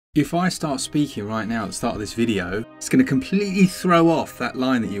If I start speaking right now at the start of this video, it's going to completely throw off that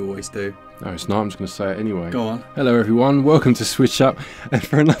line that you always do. No, it's not. I'm just going to say it anyway. Go on. Hello, everyone. Welcome to SwitchUp, and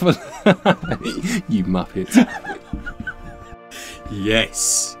for another... You muppet.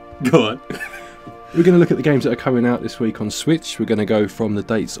 Yes. Go on. We're going to look at the games that are coming out this week on Switch. We're going to go from the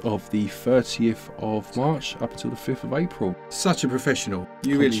dates of the 30th of March up until the 5th of April. Such a professional.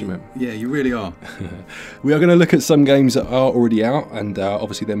 You really are. We are going to look at some games that are already out and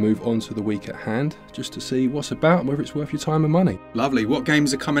obviously then move on to the week at hand just to see what's about and whether it's worth your time and money. Lovely. What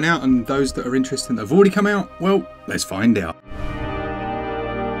games are coming out and those that are interesting that have already come out? Well, let's find out.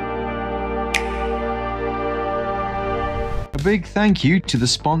 A big thank you to the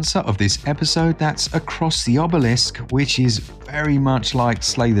sponsor of this episode, that's Across the Obelisk, which is very much like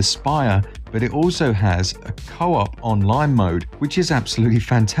Slay the Spire, but it also has a co-op online mode, which is absolutely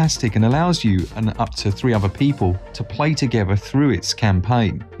fantastic and allows you and up to 3 other people to play together through its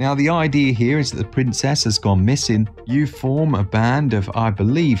campaign. Now, the idea here is that the princess has gone missing. You form a band of, I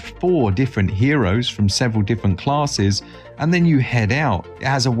believe, 4 different heroes from several different classes, and then you head out. It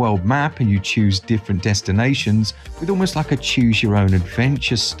has a world map and you choose different destinations with almost like a choose your own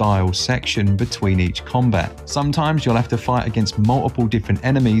adventure style section between each combat. Sometimes you'll have to fight against multiple different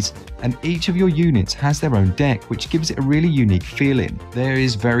enemies, and each of your units has their own deck, which gives it a really unique feeling. There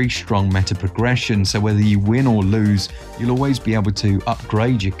is very strong meta progression, so whether you win or lose, you'll always be able to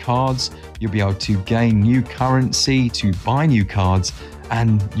upgrade your cards, you'll be able to gain new currency to buy new cards,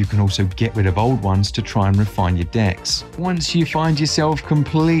 and you can also get rid of old ones to try and refine your decks. Once you find yourself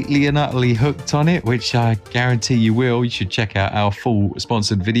completely and utterly hooked on it, which I guarantee you will, you should check out our full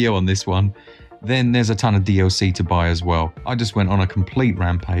sponsored video on this one, then there's a ton of DLC to buy as well. I just went on a complete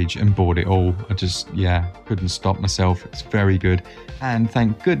rampage and bought it all. I just, couldn't stop myself. It's very good. And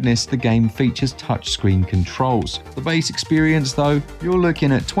thank goodness the game features touchscreen controls. The base experience though, you're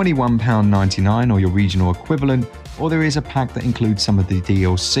looking at £21.99 or your regional equivalent, or there is a pack that includes some of the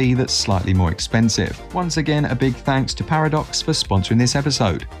DLC that's slightly more expensive. Once again, a big thanks to Paradox for sponsoring this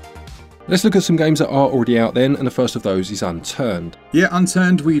episode. Let's look at some games that are already out then, and the first of those is Unturned. Yeah,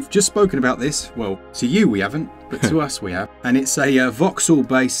 Unturned, we've just spoken about this. Well, to you we haven't, but to us we have. And it's a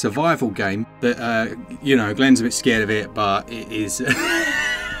voxel-based survival game that, Glen's a bit scared of it, but it is...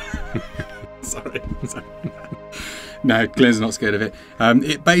 Sorry. No, Glen's not scared of it.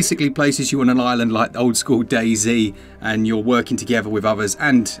 It basically places you on an island like old school DayZ, and you're working together with others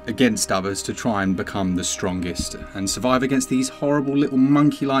and against others to try and become the strongest and survive against these horrible little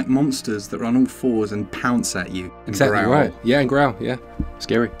monkey-like monsters that run all 4s and pounce at you. Exactly growl. Right. Yeah, and growl. Yeah,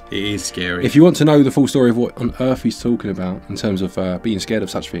 scary. It is scary. If you want to know the full story of what on earth he's talking about in terms of being scared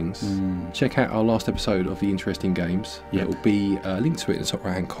of such things, check out our last episode of the Interesting Games. Yep. It will be linked to it in the top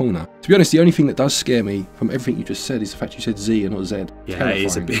right-hand corner. To be honest, the only thing that does scare me from everything you just said is the fact you said Z and not Z. Yeah, that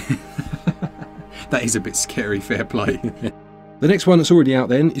is a bit... That is a bit scary, fair play. The next one that's already out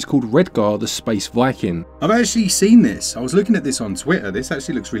then is called Redgar, the Space Viking. I've actually seen this. I was looking at this on Twitter. This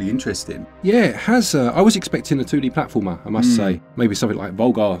actually looks really interesting. Yeah, it has. I was expecting a 2D platformer, I must say. Maybe something like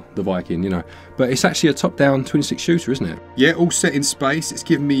Volgar, the Viking, But it's actually a top-down 26 shooter, isn't it? Yeah, all set in space. It's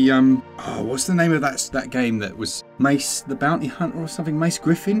given me, what's the name of that game that was Mace the Bounty Hunter or something? Mace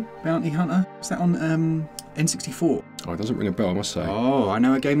Griffin Bounty Hunter? Was that on N64? Oh, it doesn't ring a bell, I must say. Oh, I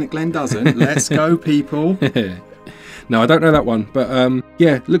know a game that Glen doesn't. Let's go, people. No, I don't know that one, but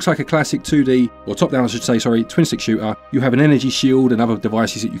it looks like a classic 2D, or top-down I should say, sorry, 26 shooter. You have an energy shield and other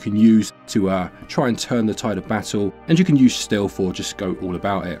devices that you can use to try and turn the tide of battle, and you can use stealth or just go all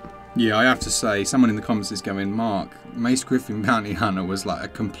about it. Yeah, I have to say, someone in the comments is going, Mark, Mace Griffin Bounty Hunter was like a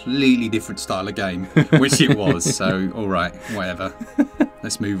completely different style of game, which it was, so alright, whatever.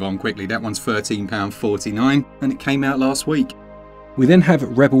 Let's move on quickly. That one's £13.49, and it came out last week. We then have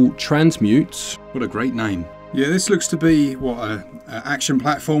Rebel Transmute. What a great name. Yeah, this looks to be, an action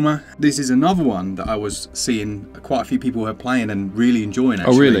platformer. This is another one that I was seeing quite a few people are playing and really enjoying,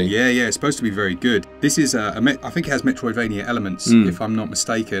 actually. Oh, really? Yeah, it's supposed to be very good. This is, I think it has Metroidvania elements, if I'm not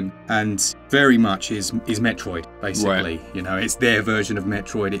mistaken, and very much is Metroid, basically. Right. It's their version of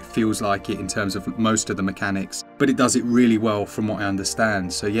Metroid. It feels like it in terms of most of the mechanics, but it does it really well from what I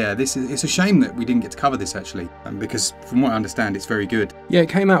understand. So yeah, it's a shame that we didn't get to cover this, actually, because from what I understand, it's very good. Yeah, it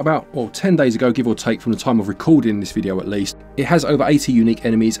came out about, 10 days ago, give or take, from the time of recording this video at least. It has over 80 unique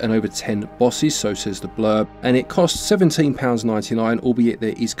enemies and over 10 bosses, so says the blurb, and it costs £17.99, albeit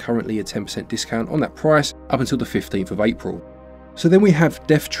there is currently a 10% discount on that price up until the 15th of April. So then we have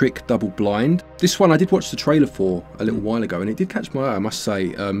Death Trick Double Blind. This one I did watch the trailer for a little while ago, and it did catch my eye, I must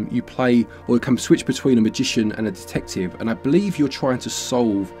say. You play, or you can switch between a magician and a detective, and I believe you're trying to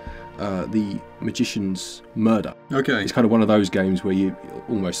solve the Magician's Murder. Okay. It's kind of one of those games where you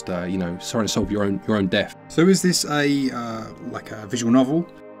almost, you know, trying to solve your own death. So is this a like a visual novel?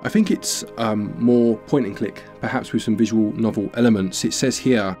 I think it's more point and click, perhaps with some visual novel elements. It says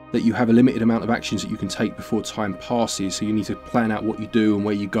here that you have a limited amount of actions that you can take before time passes, so you need to plan out what you do and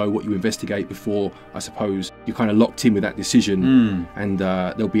where you go, what you investigate before, I suppose, you're kind of locked in with that decision, and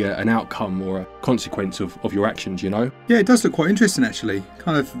there'll be an outcome or a consequence of your actions, you know? Yeah, it does look quite interesting actually.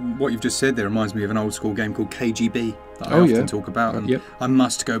 Kind of what you've just said there reminds me of an old school game called KGB. That I often talk about, and I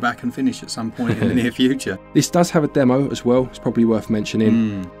must go back and finish at some point in the near future. This does have a demo as well, it's probably worth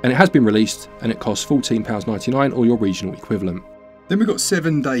mentioning, and it has been released and it costs £14.99 or your regional equivalent. Then we've got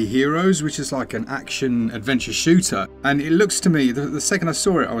 7 Day Heroes, which is like an action adventure shooter, and it looks to me, the second I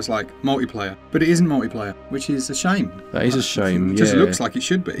saw it I was like, multiplayer, but it isn't multiplayer, which is a shame. That is a shame, It just looks like it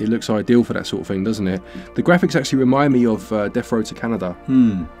should be. It looks ideal for that sort of thing, doesn't it? The graphics actually remind me of Death Road to Canada,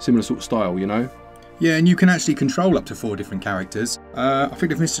 similar sort of style, you know? Yeah, and you can actually control up to 4 different characters. I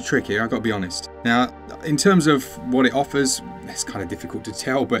think they've missed a trick here, I've got to be honest. Now, in terms of what it offers, it's kind of difficult to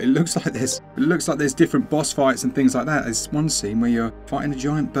tell, but it looks like there's different boss fights and things like that. There's one scene where you're fighting a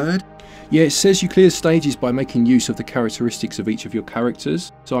giant bird. Yeah, it says you clear stages by making use of the characteristics of each of your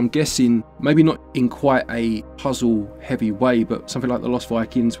characters. So I'm guessing, maybe not in quite a puzzle-heavy way, but something like the Lost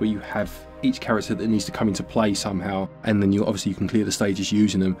Vikings, where you have each character that needs to come into play somehow, and then you can clear the stages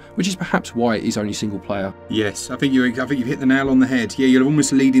using them, which is perhaps why it is only single player. Yes, I think you've hit the nail on the head. Yeah, you're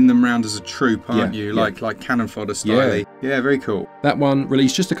almost leading them around as a troop, aren't you? Like cannon fodder style. Yeah, very cool. That one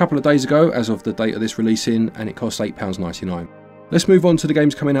released just a couple of days ago, as of the date of this releasing, and it costs £8.99. Let's move on to the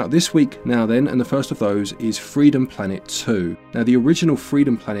games coming out this week now then, and the first of those is Freedom Planet 2. Now the original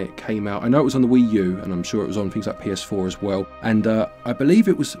Freedom Planet came out, I know it was on the Wii U, and I'm sure it was on things like PS4 as well, and I believe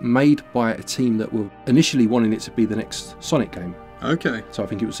it was made by a team that were initially wanting it to be the next Sonic game. Okay. So I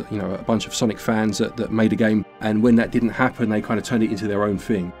think it was, you know, a bunch of Sonic fans that made a game, and when that didn't happen, they kind of turned it into their own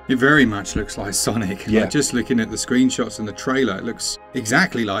thing. It very much looks like Sonic. Yeah. Like, just looking at the screenshots and the trailer, it looks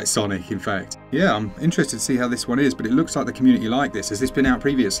exactly like Sonic, in fact. Yeah, I'm interested to see how this one is, but it looks like the community like this. Has this been out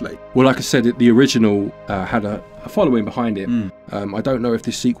previously? Well, like I said, the original had a following behind it. I don't know if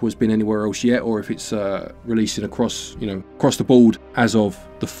this sequel has been anywhere else yet, or if it's releasing across the board as of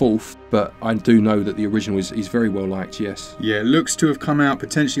the 4th, but I do know that the original is very well liked, yes. Yeah, it looks to have come out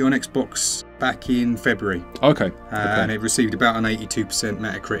potentially on Xbox back in February. Okay. And it received about an 82%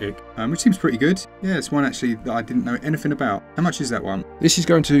 Metacritic, which seems pretty good. Yeah, it's one actually that I didn't know anything about. How much is that one? This is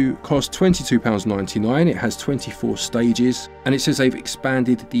going to cost £22.99. It has 24 stages, and it says they've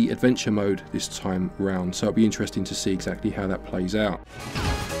expanded the adventure mode this time round, so it'll be interesting to see exactly how that plays out.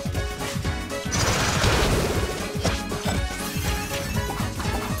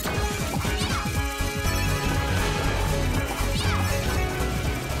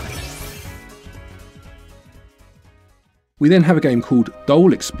 We then have a game called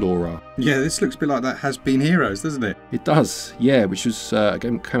Dole Explorer. Yeah, this looks a bit like that Has Been Heroes, doesn't it? It does, yeah, which was a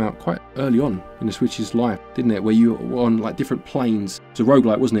game that came out quite early on in the Switch's life, didn't it? Where you were on like different planes. It was a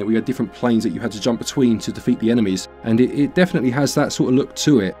roguelike, wasn't it? Where you had different planes that you had to jump between to defeat the enemies. And it definitely has that sort of look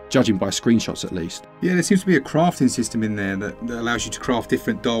to it, judging by screenshots at least. Yeah, there seems to be a crafting system in there that allows you to craft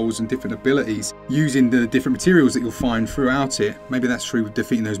different dolls and different abilities using the different materials that you'll find throughout it. Maybe that's through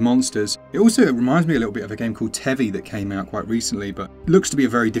defeating those monsters. It also reminds me a little bit of a game called Tevi that came out quite recently, but looks to be a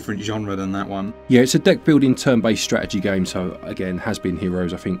very different genre than that one. Yeah, it's a deck building turn-based strategy game, so again, Has Been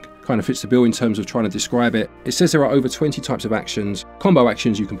Heroes, I think, kind of fits the bill in terms of trying to describe it. It says there are over 20 types of actions, combo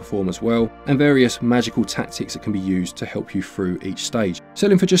actions you can perform as well, and various magical tactics that can be used to help you through each stage.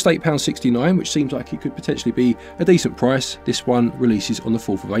 Selling for just £8.69, which seems like it could potentially be a decent price. This one releases on the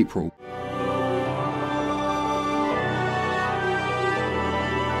 4th of April.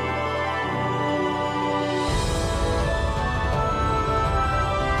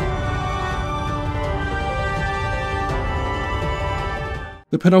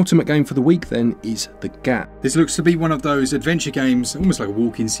 The penultimate game for the week then is The Gap. This looks to be one of those adventure games, almost like a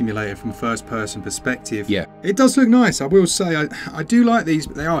walking simulator from a first-person perspective. Yeah. It does look nice, I will say. I do like these,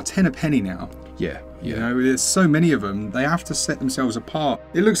 but they are 10 a penny now. Yeah. You know, there's so many of them, they have to set themselves apart.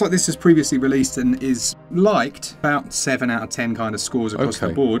 It looks like this is previously released and is liked, about 7 out of 10 kind of scores across the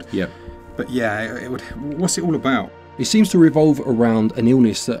board. Yeah. But yeah, what's it all about? It seems to revolve around an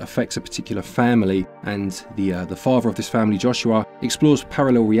illness that affects a particular family, and the father of this family, Joshua, explores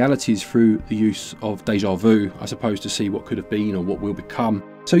parallel realities through the use of deja vu, I suppose, to see what could have been or what will become.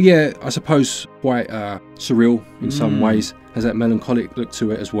 So yeah, I suppose quite surreal in some ways. Has that melancholic look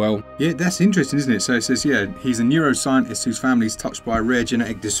to it as well. Yeah, that's interesting, isn't it? So it says, yeah, he's a neuroscientist whose family is touched by a rare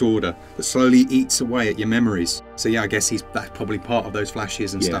genetic disorder that slowly eats away at your memories. So yeah, I guess that's probably part of those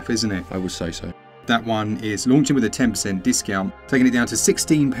flashes and stuff, isn't it? I would say so. That one is launching with a 10% discount, taking it down to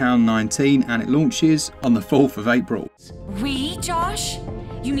 £16.19, and it launches on the 4th of April. We, Josh?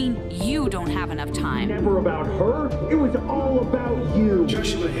 You mean you don't have enough time? Never about her. It was all about you.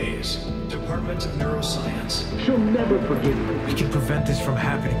 Joshua Hayes, Department of Neuroscience. She'll never forgive me. We can prevent this from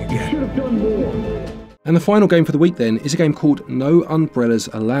happening again. Should have done more. And the final game for the week then is a game called No Umbrellas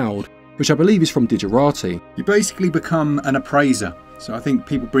Allowed, which I believe is from Digerati. You basically become an appraiser. So I think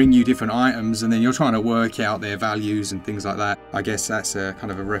people bring you different items and then you're trying to work out their values and things like that. I guess that's a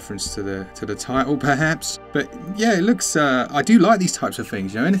kind of a reference to the title perhaps. But yeah, it looks, I do like these types of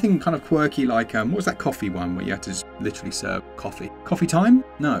things. You know, anything kind of quirky like, what was that coffee one where you had to just literally serve coffee? Coffee time?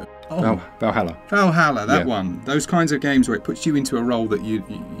 No. Oh, Valhalla. Valhalla, that one. Those kinds of games where it puts you into a role that you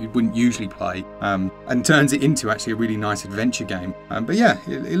wouldn't usually play, and turns it into actually a really nice adventure game. But yeah,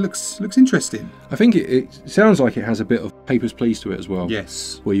 it looks interesting. I think it sounds like it has a bit of Papers, Please to it as well.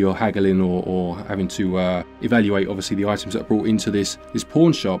 Yes. Where you're haggling or having to evaluate obviously the items that are brought into this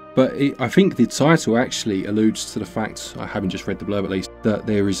pawn shop. But I think the title actually alludes to the fact, I haven't just read the blurb at least, that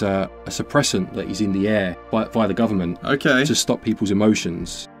there is a suppressant that is in the air via the government to stop people's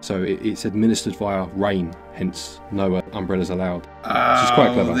emotions. So it's administered via rain, hence no umbrellas allowed. Which is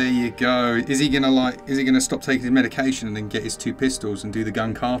quite clever. There you go. Is he gonna stop taking his medication and then get his 2 pistols and do the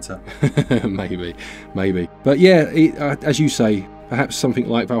gun Carter? maybe. But yeah, as you say, perhaps something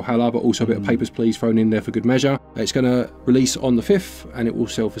like Valhalla, but also a bit of Papers, Please thrown in there for good measure. It's going to release on the 5th, and it will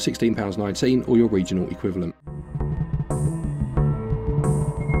sell for £16.19 or your regional equivalent.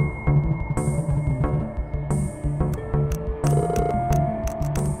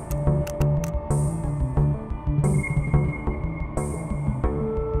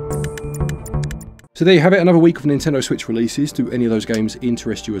 So there you have it, another week of Nintendo Switch releases. Do any of those games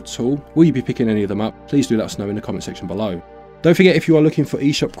interest you at all? Will you be picking any of them up? Please do let us know in the comment section below. Don't forget, if you are looking for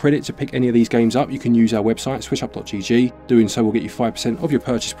eShop credit to pick any of these games up, you can use our website, switchup.gg. Doing so will get you 5% of your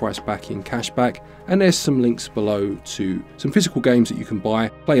purchase price back in cashback. And there's some links below to some physical games that you can buy,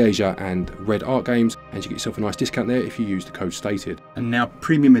 PlayAsia and Red Art games, and you get yourself a nice discount there if you use the code stated. And now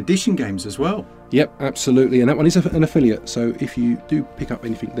premium edition games as well. Yep, absolutely, and that one is an affiliate, so if you do pick up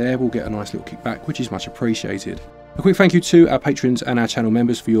anything there, we'll get a nice little kickback, which is much appreciated. A quick thank you to our patrons and our channel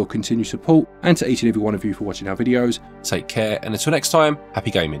members for your continued support, and to each and every one of you for watching our videos. Take care, and until next time,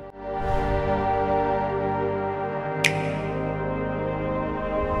 happy gaming.